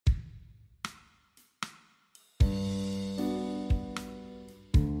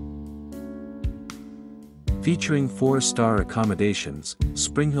Featuring 4-star accommodations,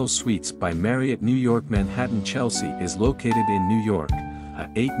 SpringHill Suites by Marriott New York Manhattan Chelsea is located in New York, a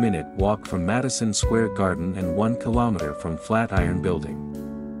 8-minute walk from Madison Square Garden and 1 kilometer from Flatiron Building.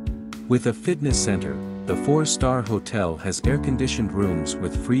 With a fitness center, the 4-star hotel has air-conditioned rooms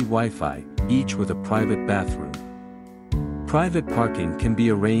with free Wi-Fi, each with a private bathroom. Private parking can be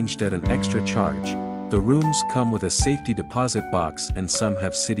arranged at an extra charge. The rooms come with a safety deposit box and some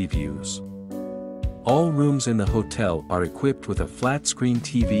have city views. All rooms in the hotel are equipped with a flat-screen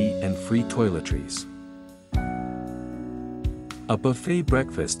TV and free toiletries. A buffet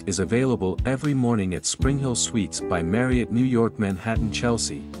breakfast is available every morning at SpringHill Suites by Marriott New York Manhattan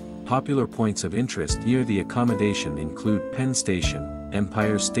Chelsea. Popular points of interest near the accommodation include Penn Station,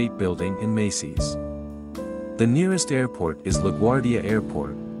 Empire State Building and Macy's. The nearest airport is LaGuardia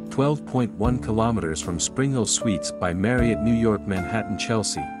Airport, 12.1 kilometers from SpringHill Suites by Marriott New York Manhattan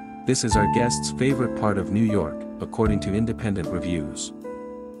Chelsea. This is our guests' favorite part of New York, according to independent reviews.